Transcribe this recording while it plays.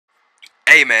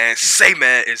Hey man,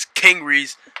 it's King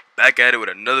Reese back at it with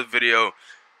another video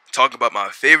talking about my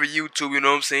favorite YouTube, you know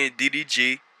what I'm saying,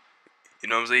 DDG. You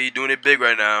know what I'm saying, he's doing it big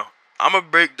right now. I'm gonna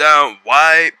break down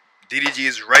why DDG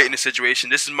is right in the situation.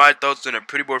 This is my thoughts on a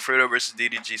Prettyboyfredo versus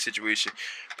DDG situation.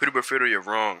 Prettyboyfredo, you're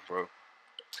wrong, bro.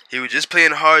 He was just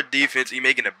playing hard defense. He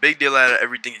making a big deal out of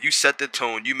everything. You set the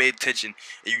tone, you made tension,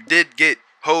 and you did get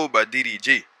hold by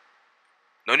DDG.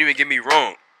 Don't even get me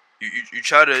wrong. You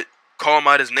try to call him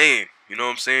out his name. You know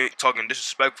what I'm saying? Talking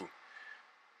disrespectful.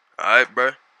 Alright,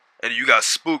 bro? And you got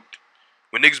spooked.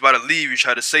 When niggas about to leave, you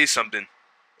try to say something.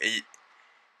 And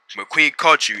McQueen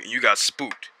caught you, and you got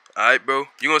spooked. Alright, bro?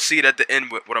 You're going to see it at the end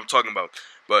what I'm talking about.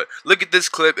 But look at this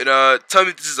clip and tell me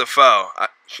if this is a foul.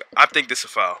 I think this is a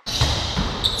foul.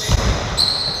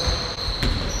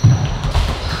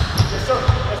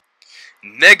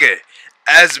 Nigga.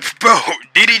 Bro,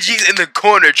 DDG's in the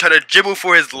corner trying to dribble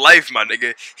for his life, my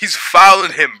nigga. He's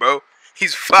fouling him, bro.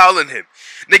 He's fouling him.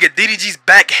 Nigga, DDG's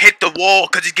back hit the wall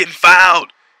because he's getting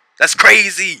fouled. That's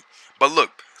crazy. But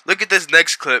look at this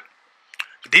next clip.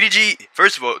 DDG,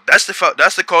 first of all, that's the foul,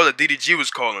 that's the call that DDG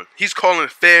was calling. He's calling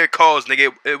fair calls,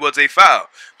 nigga. It was a foul.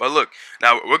 But look,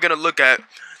 now we're going to look at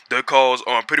the calls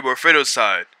on Prettyboyfredo's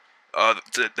side.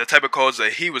 The type of calls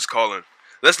that he was calling.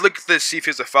 Let's look at this, see if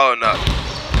it's a foul or not.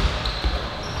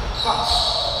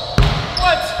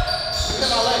 What?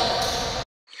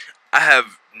 I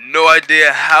have no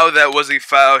idea how that was a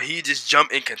foul. He just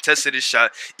jumped and contested his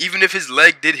shot. Even if his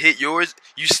leg did hit yours,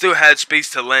 you still had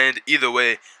space to land either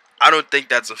way. I don't think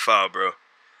that's a foul, bro.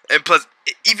 And plus,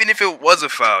 even if it was a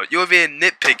foul, you're over here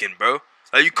nitpicking, bro.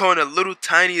 Like, you calling the little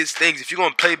tiniest things. If you're going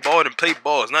to play ball, then play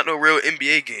ball. It's not no real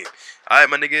NBA game. Alright,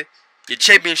 my nigga? Your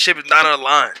championship is not on the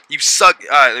line. You suck.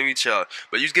 Alright, let me chill.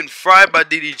 But you was getting fried by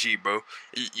DDG, bro.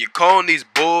 You're calling these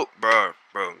bull... Bro.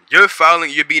 You're fouling.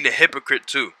 You're being a hypocrite,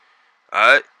 too.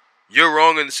 Alright? You're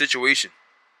wrong in the situation.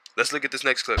 Let's look at this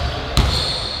next clip.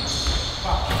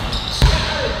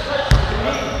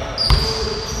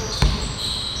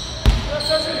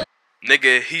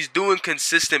 Nigga, he's doing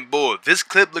consistent bull. This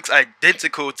clip looks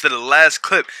identical to the last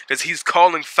clip because he's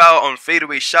calling foul on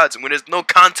fadeaway shots when there's no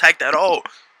contact at all.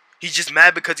 He's just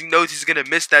mad because he knows he's gonna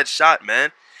miss that shot,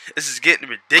 man. This is getting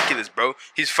ridiculous, bro.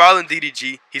 He's fouling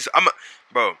DDG. He's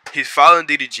fouling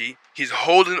DDG. He's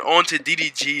holding on to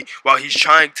DDG while he's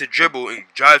trying to dribble and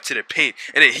drive to the paint.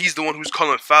 And then he's the one who's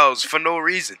calling fouls for no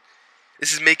reason.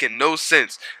 This is making no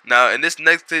sense. Now, in this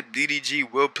next clip,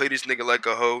 DDG will play this nigga like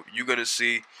a hoe. You're gonna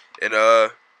see. And,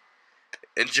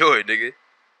 enjoy, nigga.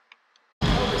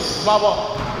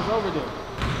 Baba, it's over there.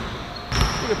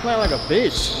 Nigga playing like a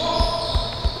bitch.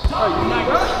 Oh, you not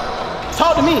good?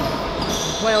 Talk to me.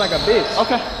 You're playing like a bitch.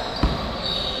 Okay.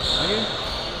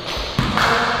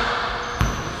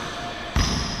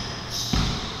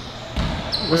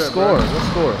 What score? What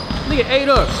score? Nigga ate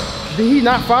up. Did he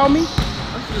not foul me?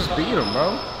 I should just beat him,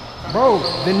 bro. Bro,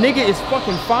 the nigga is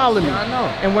fucking fouling me. Yeah, I know.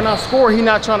 And when I score, he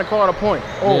not trying to call the point.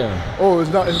 Oh, yeah. Oh,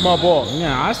 it's my ball.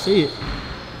 Yeah, I see it.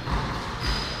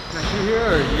 Can you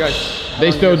hear or you guys?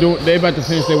 They still do. They about to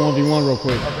finish their 1v1 real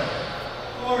quick. Okay.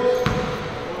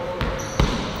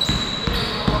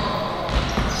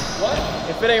 What?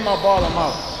 If it ain't my ball, I'm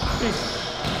out. Peace.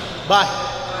 Bye.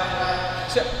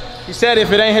 He said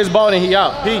if it ain't his ball, then he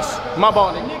out. Peace. My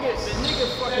ball. The nigga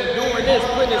fucking doing this,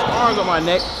 putting his arms on my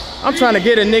neck. I'm trying to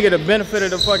get a nigga the benefit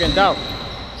of the fucking doubt.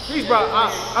 Please, bro,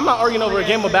 I'm not arguing over a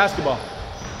game of basketball.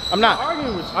 I'm not.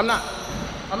 I'm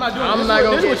not doing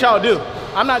this. This is what y'all do.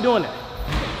 I'm not doing that.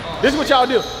 This is what y'all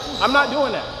do. I'm not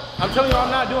doing that. I'm telling you,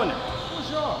 I'm not doing that. Who's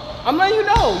y'all? I'm letting you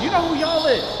know. You know who y'all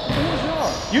is. Who's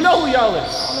y'all? You know who y'all is.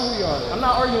 I know who y'all is. I'm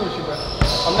not arguing with you, bro.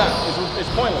 I'm not. It's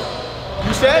pointless.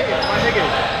 You said, my nigga,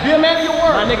 be a man of your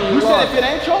word. My nigga, you said if it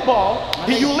ain't your ball,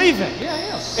 then you leaving. Yeah,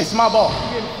 yeah. It's my ball.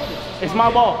 It's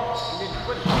my ball.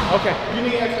 Okay. You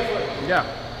need extra footage. Yeah.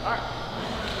 All right.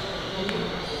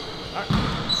 All right.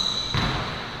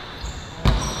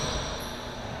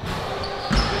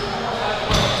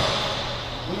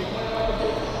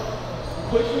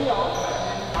 Push me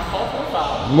off. I call for a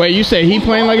foul. Wait, you say he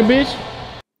playing like a bitch?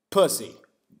 Pussy.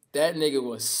 That nigga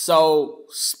was so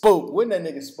spooked. When that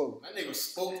nigga spooked? That nigga was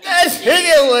spooked. That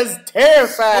nigga was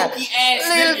terrified. Spooky ass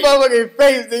Look at his nigga. motherfucking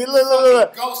face, nigga.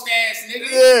 Look. Ghost ass nigga.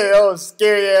 Yeah, oh,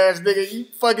 scary ass nigga. You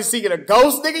fucking seeking a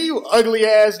ghost, nigga? You ugly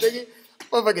ass nigga.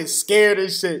 Motherfucking scared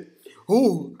as shit.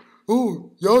 Ooh,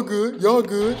 y'all good, y'all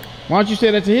good. Why don't you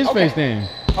say that to his face then?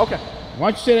 Okay.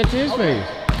 Why don't you say that to his face?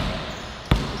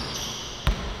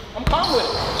 I'm calm with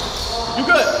it. You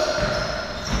good?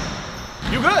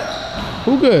 You good?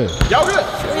 Who good? Y'all good?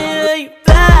 Really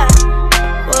bad,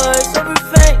 boys.